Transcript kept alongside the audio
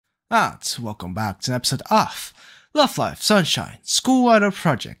And welcome back to an episode of Love Life Sunshine School Water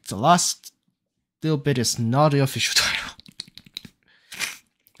Project. The last little bit is not the official title.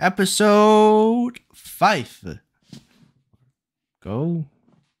 Episode 5. Go.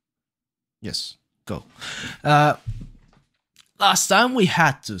 Yes, go. Last time we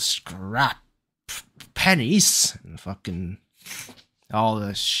had to scrap pennies and fucking all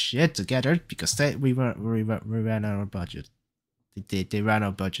the shit together because we ran out of budget. They ran out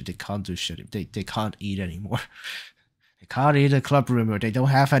of budget. They can't do shit. They can't eat anymore. They can't eat a club room, or they don't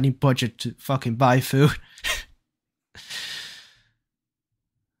have any budget to fucking buy food.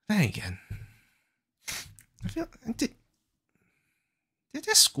 Then again, I feel did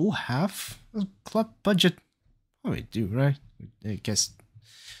this school have a club budget? Oh, they do, right? I guess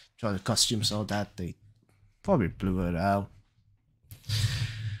try the costumes, all that. They probably blew it out.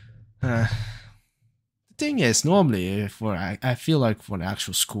 Thing is, normally I feel like for an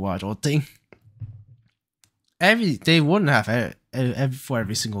actual school idol thing, they wouldn't have for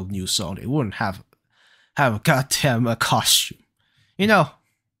every single new song they wouldn't have a goddamn costume,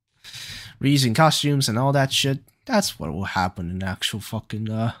 reusing costumes and all that shit. That's what will happen in actual fucking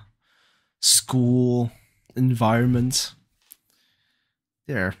school environment.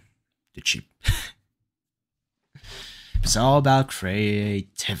 They're cheap. It's all about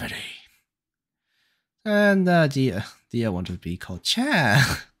creativity. And Dia wanted to be called Chan.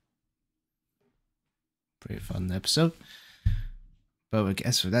 Pretty fun episode. But I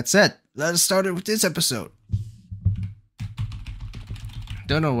guess that's it. Let's start it with this episode.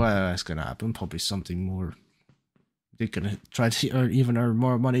 Don't know what that's gonna happen. Probably something more. They're gonna try to earn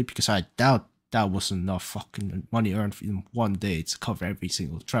more money, because I doubt that was enough fucking money earned in one day to cover every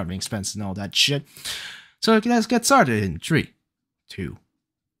single traveling expense and all that shit. So let's get started in 3, 2,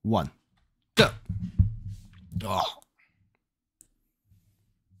 1, go. Oh,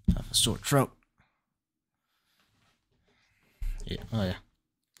 I have a sore throat. Yeah, oh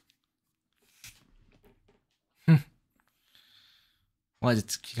yeah. Why did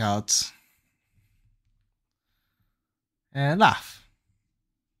it kick out? And laugh.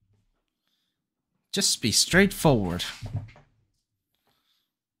 Just be straightforward.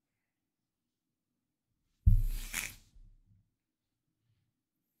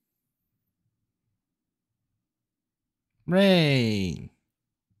 Rain.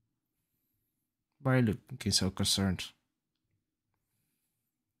 Why are you looking so concerned?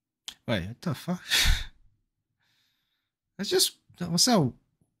 Wait, what the fuck? That was that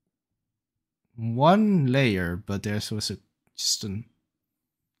one layer, but there was just a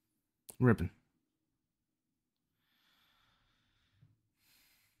ribbon.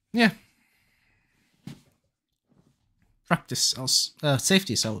 Yeah. Practice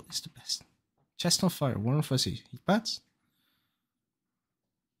safety cell is the best. Chest on fire, warm fuzzy, heat pads.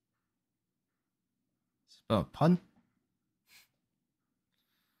 Oh, pun?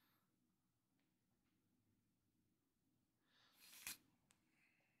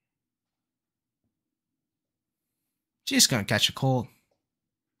 She's gonna catch a cold.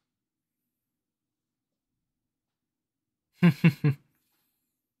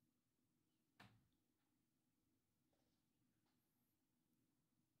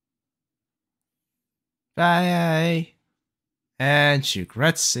 Bye. And she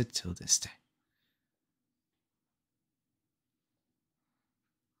regrets it till this day.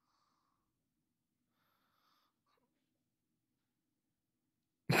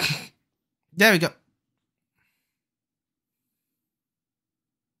 There we go.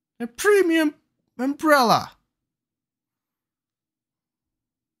 A premium umbrella.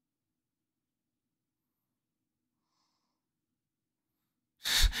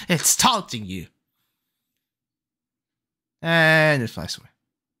 It's taunting you. And it flies away.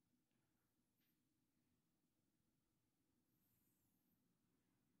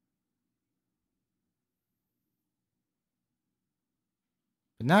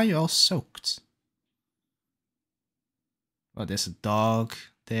 But now you're all soaked. Oh, there's a dog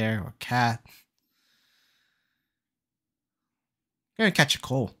there, or a cat. You're gonna catch a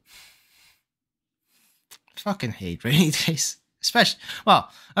cold. I fucking hate rainy days. Especially, well,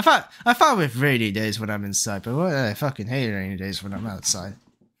 I thought with rainy days when I'm inside, but I fucking hate rainy days when I'm outside.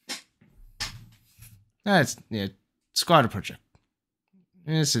 That's, yeah, Squatter Project.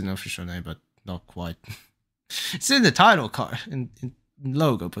 It's an official name, but not quite. It's in the title card, in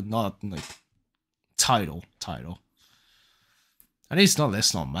logo, but not like title. At least not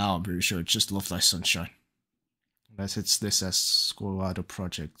this long now, I'm pretty sure it's just Love Life Sunshine. Unless it's this as Squatter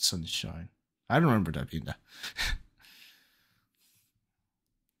Project Sunshine. I don't remember that being there.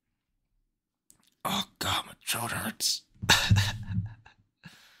 Oh god, my throat hurts.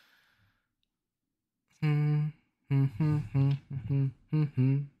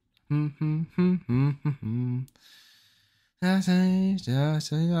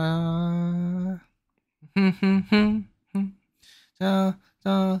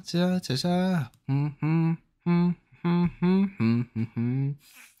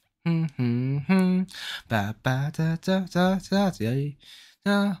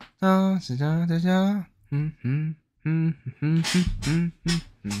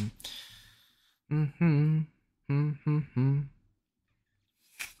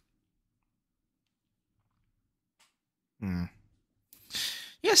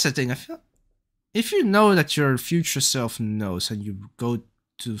 Yes, I think I feel if you know that your future self knows, and you go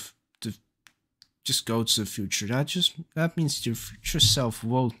to just go to the future, that means your future self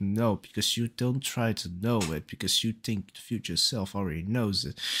won't know because you don't try to know it because you think the future self already knows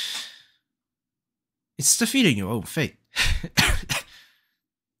it. It's defeating your own fate.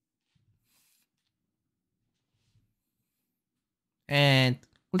 And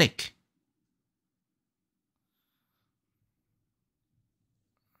lick.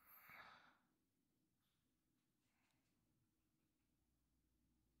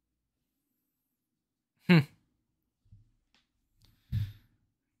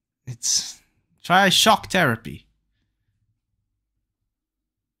 It's try shock therapy.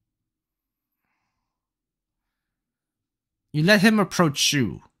 You let him approach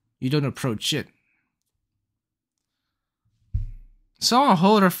you. You don't approach it. Someone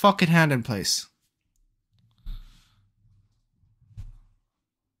hold her fucking hand in place.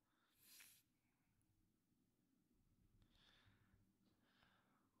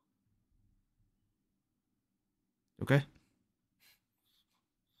 Okay.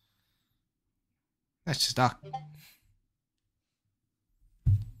 That's just dark.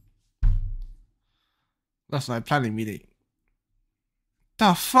 Last night planning meeting.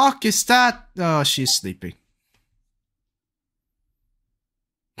 The fuck is that? Oh, she's sleeping.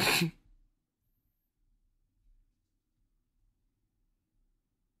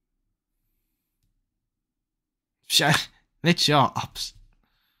 Let your ups.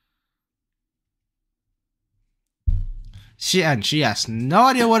 She has no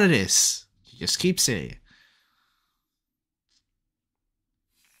idea what it is. She just keeps saying it.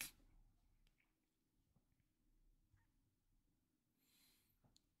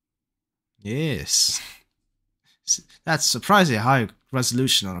 Yes. That's surprisingly high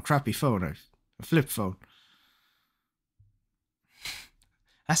resolution on a crappy phone, or a flip phone.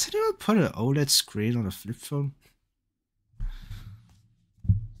 Has anyone put an OLED screen on a flip phone?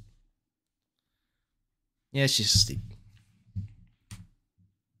 Yeah, she's asleep.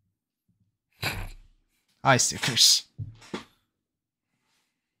 Eye stickers.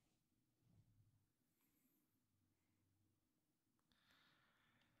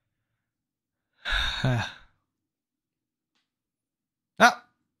 Ah.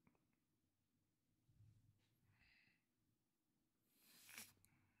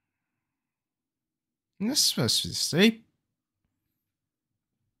 This is supposed to be sleep.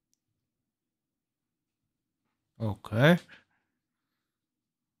 Okay.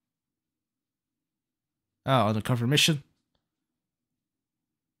 Oh, undercover mission.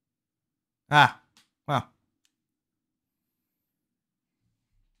 Ah, wow.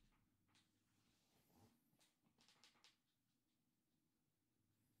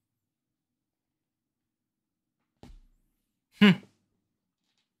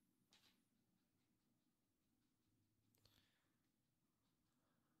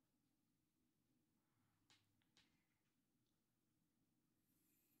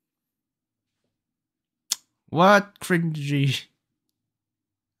 What cringy?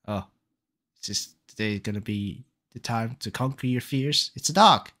 Oh, is this today gonna be the time to conquer your fears? It's a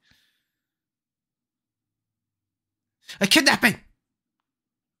dog. A kidnapping!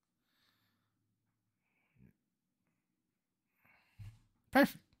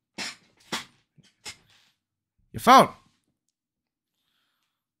 Perfect. Your phone.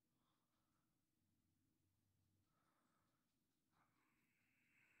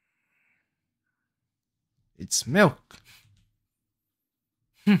 It's milk.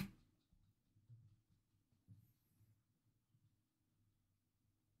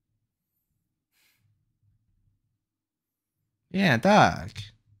 Yeah, dog.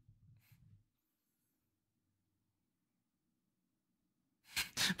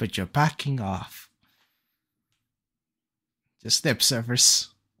 But you're backing off. Just lip service.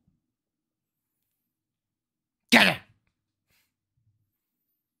 Get it!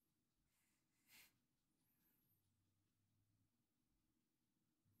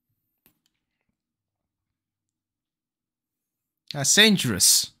 That's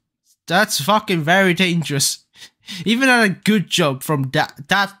dangerous. That's fucking very dangerous. Even at a good jump from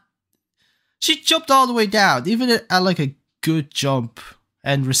that she jumped all the way down. Even at like a good jump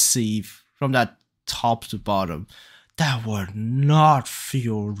and receive from that top to bottom. That would not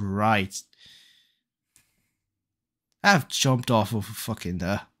feel right. I've jumped off of fucking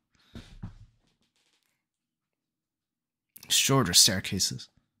shorter staircases.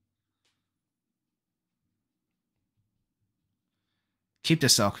 Keep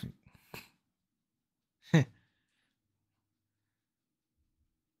this up.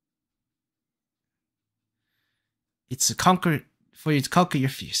 It's for you to conquer your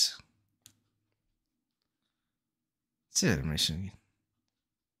fears. It's it, mission.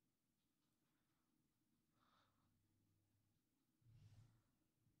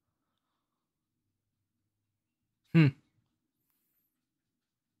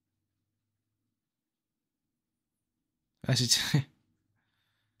 I should.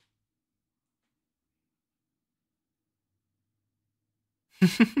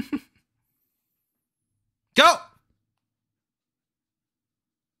 Go!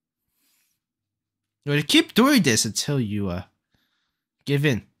 You're gonna keep doing this until you give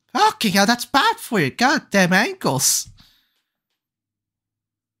in. Fucking hell, that's bad for you. Goddamn ankles.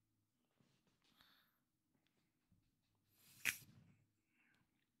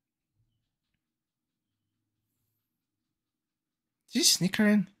 Did you sneak her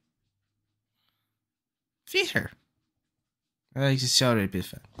in? Feed her. I just saw it a bit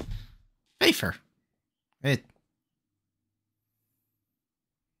fat. Pay for. It.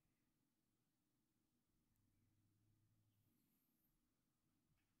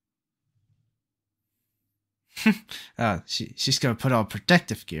 She's gonna put on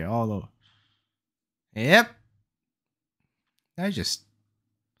protective gear all over. Yep. I just.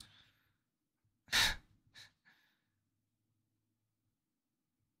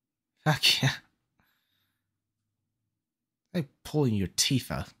 Fuck yeah. Like pulling your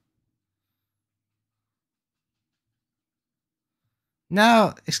teeth out.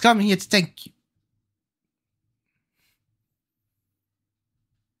 No, it's coming here to thank you.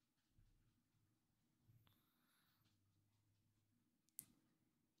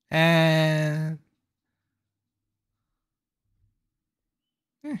 And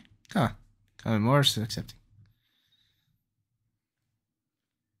come on. Come on, more still accepting.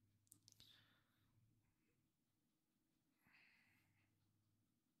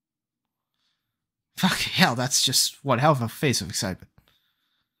 Fuck hell, that's just one hell of a face of excitement.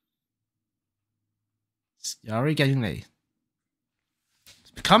 It's already getting late. It's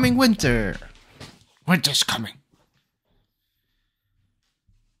becoming winter. Winter's coming.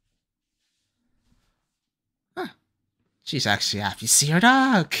 Huh. She's actually happy to see her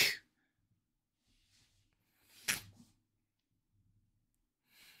dog.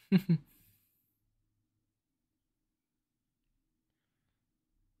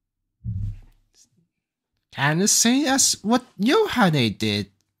 Kinda same as what Johanne did.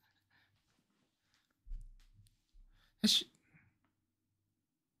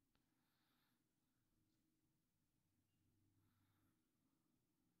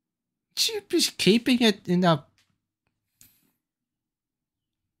 She'd be keeping it in a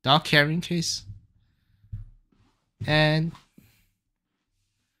dog carrying case. And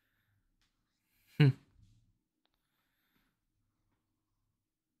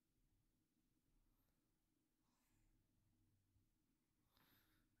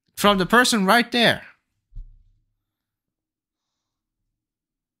from the person right there.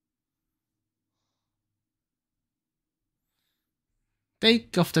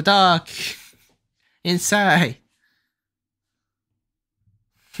 Think of the dog inside.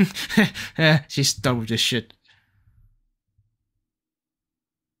 She's done with this shit.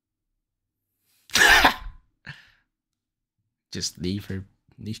 Just leave her.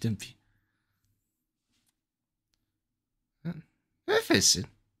 Leave them be. Listen.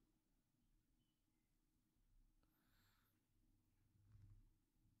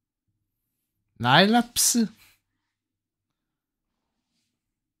 Lilaps? The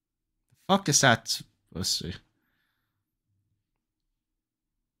fuck is that supposed to be?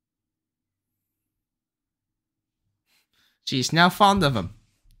 She's now fond of him.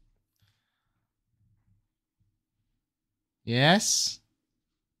 Yes?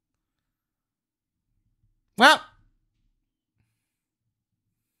 Well,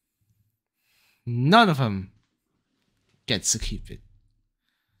 none of them gets to keep it.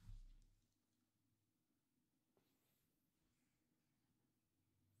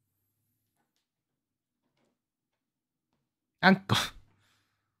 Uncle.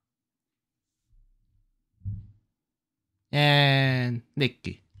 And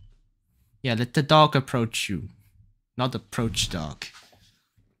Nikki. Yeah, let the dog approach you. Not approach dog.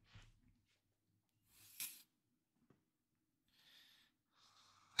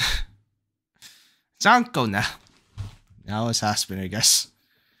 Zanko now. Now it's has-been, I guess.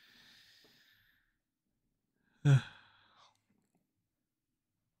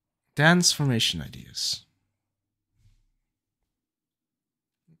 Dance formation ideas.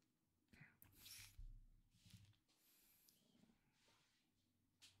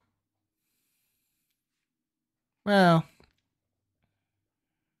 Well,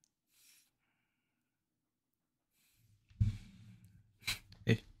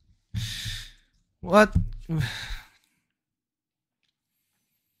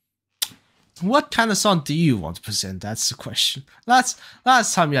 what kind of song do you want to present? That's the question. Last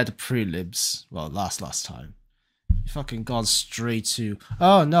time you had the prelims, well, last time, you fucking gone straight to,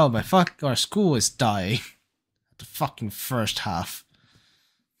 oh no, our school is dying. The fucking first half.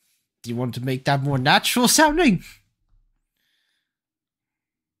 Do you want to make that more natural sounding?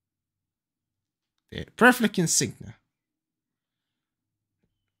 Yeah, perfectly in sync now.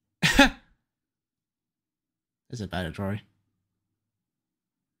 Is it bad, Rory?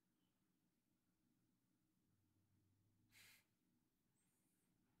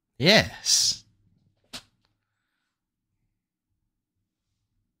 Yes.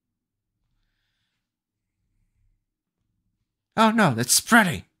 Oh no, that's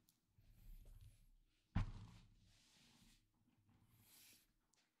spreading.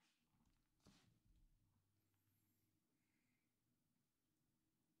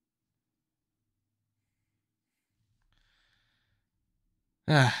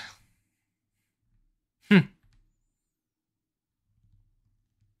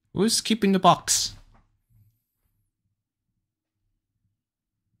 Who's keeping the box?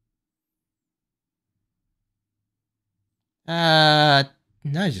 No,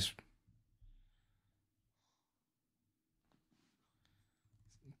 just...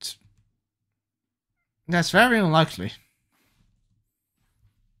 That's very unlikely.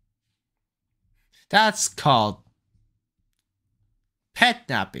 That's called pet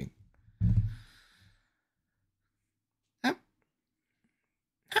napping.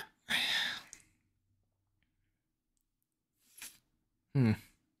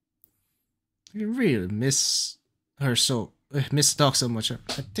 You really miss her miss the dog so much. I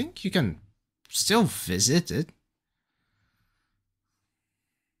think you can still visit it.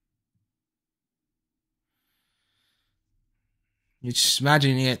 You just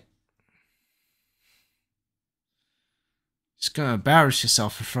imagine it. Just gonna embarrass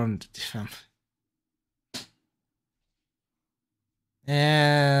yourself in front of the family.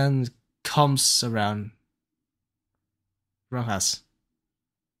 And comes around house.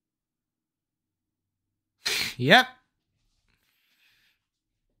 Yep.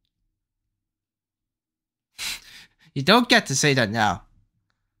 You don't get to say that now.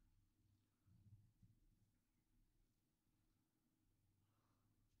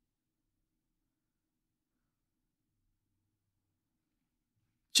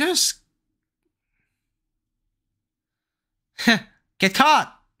 Just get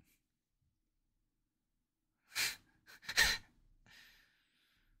caught.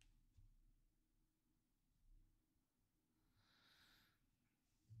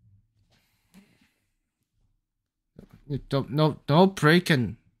 No break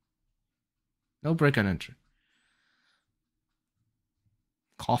and enter.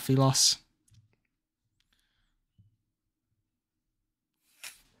 Coffee loss.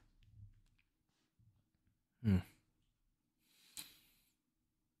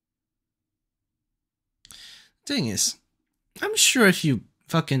 Thing is, I'm sure if you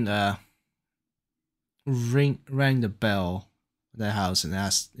fucking rang the bell at the house and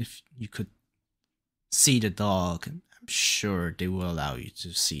asked if you could see the dog, I'm sure they will allow you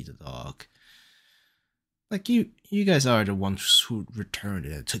to see the dog. Like you guys are the ones who returned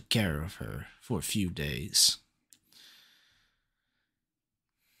it and took care of her for a few days.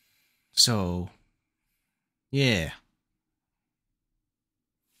 So, yeah.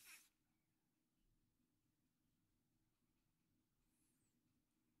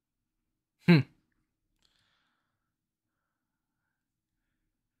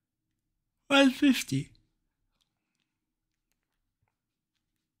 $150.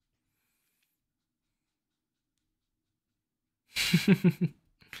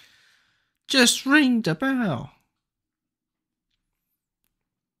 Just ring the bell.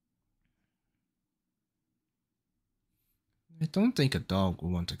 I don't think a dog will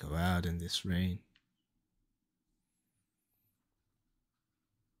want to go out in this rain.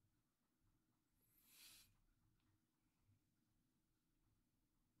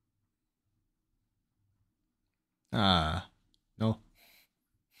 No.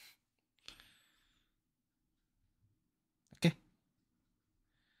 Okay.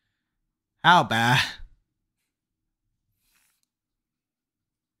 How bad?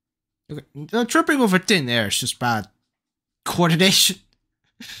 Tripping over thin air is just bad coordination.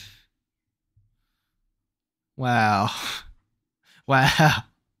 Wow. Wow.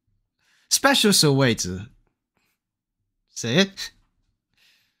 Special's a way to say it.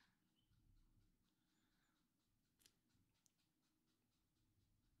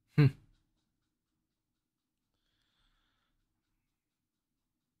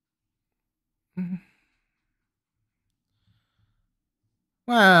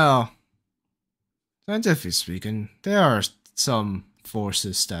 Well, scientifically speaking, there are some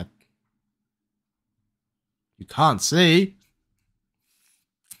forces that you can't see.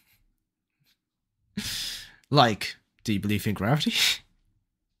 Like, do you believe in gravity?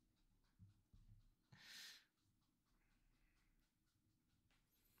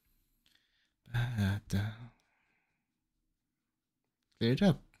 Clear it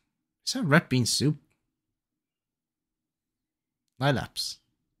up. Is that red bean soup? Lilaps.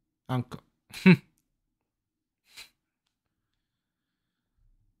 Uncle.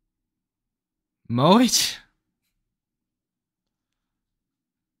 Mow it?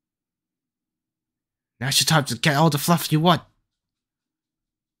 Now's your time to get all the fluff you want.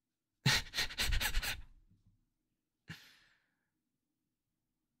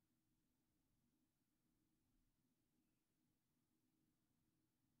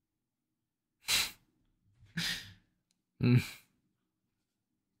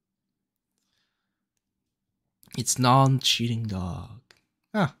 It's non-cheating dog.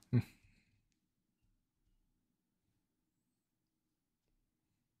 Ah.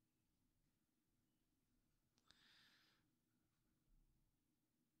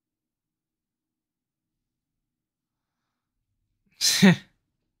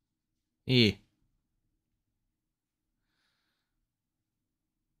 Yeah.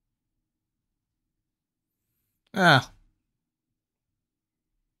 Ah.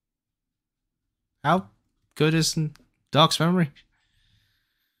 How good is dog's memory?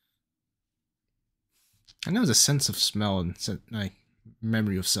 I know the sense of smell and like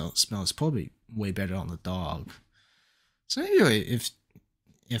memory of smell is probably way better on the dog. So anyway,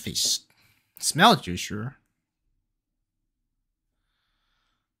 if he smelled you, sure.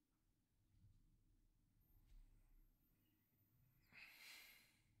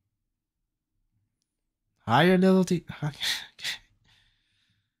 Higher level T. Okay.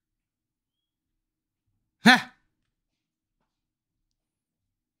 Ha!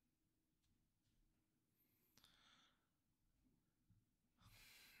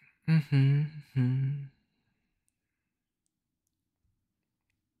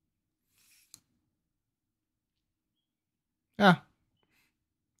 Yeah.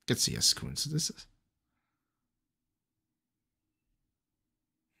 Could see as coincidences.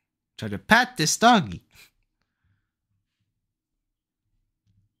 Try to pat this doggy.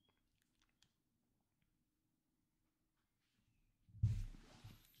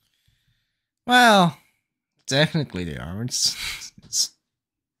 Well, technically they aren't.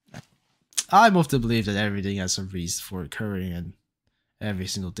 I'm of the belief that everything has a reason for occurring and every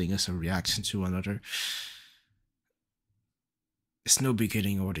single thing is a reaction to another. It's no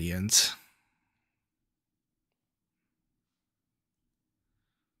beginning or the end.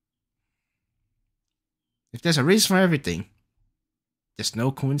 If there's a reason for everything, there's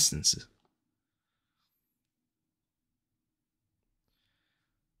no coincidences.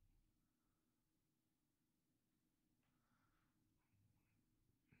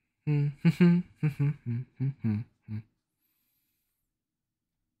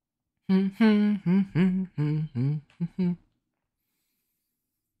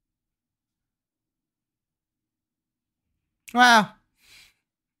 Well,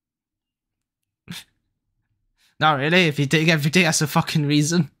 not really. If you take everything as a fucking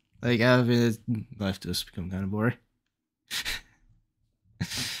reason, like, I mean, life does become kind of boring.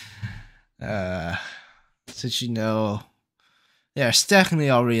 Since you know, there's technically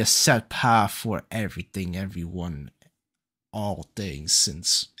already a set path for everything, everyone, all things,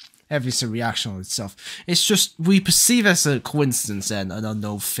 since everything's a reaction on itself. It's just we perceive as a coincidence and an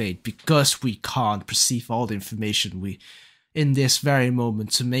unknown fate because we can't perceive all the information we in this very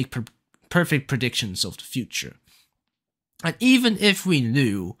moment to make perfect predictions of the future. And even if we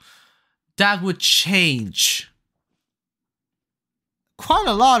knew, that would change quite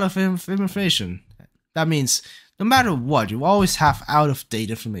a lot of information. That means no matter what, you always have out-of-date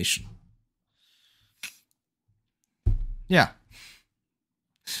information. Yeah.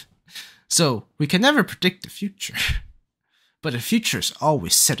 So, we can never predict the future. But the future is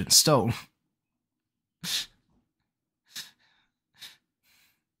always set in stone.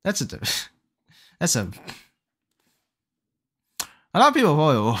 That's a A lot of people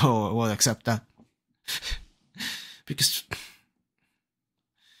will accept that. Because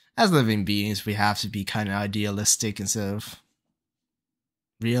as living beings, we have to be kind of idealistic instead of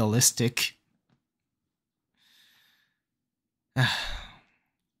realistic.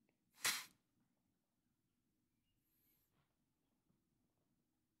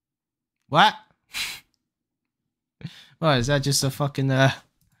 What? What, is that just a fucking, is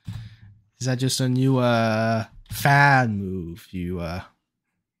that just a new, fan move you,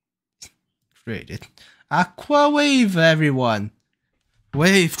 created? Aqua wave, everyone!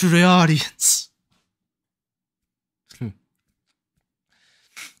 Wave to the audience!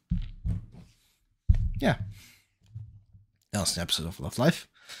 Yeah. That was an episode of Love Life.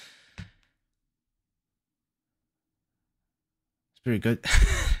 It's pretty good.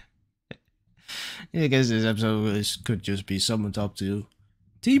 Yeah, I guess this episode could just be summed up to,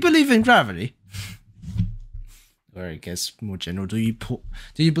 do you believe in gravity? Or I guess more general, do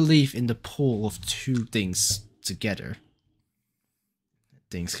you believe in the pull of two things together?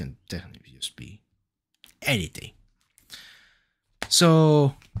 Things can definitely just be anything.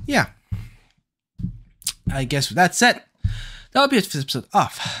 So yeah, I guess with that said, that'll be it for this episode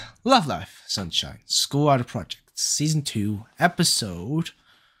of Love Life, Sunshine, School Art Project, Season 2, Episode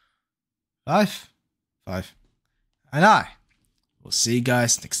 5. And I will see you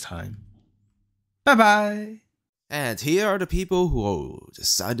guys next time. Bye bye. And here are the people who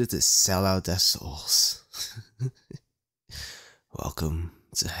decided to sell out their souls. Welcome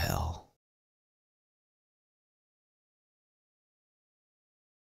to hell.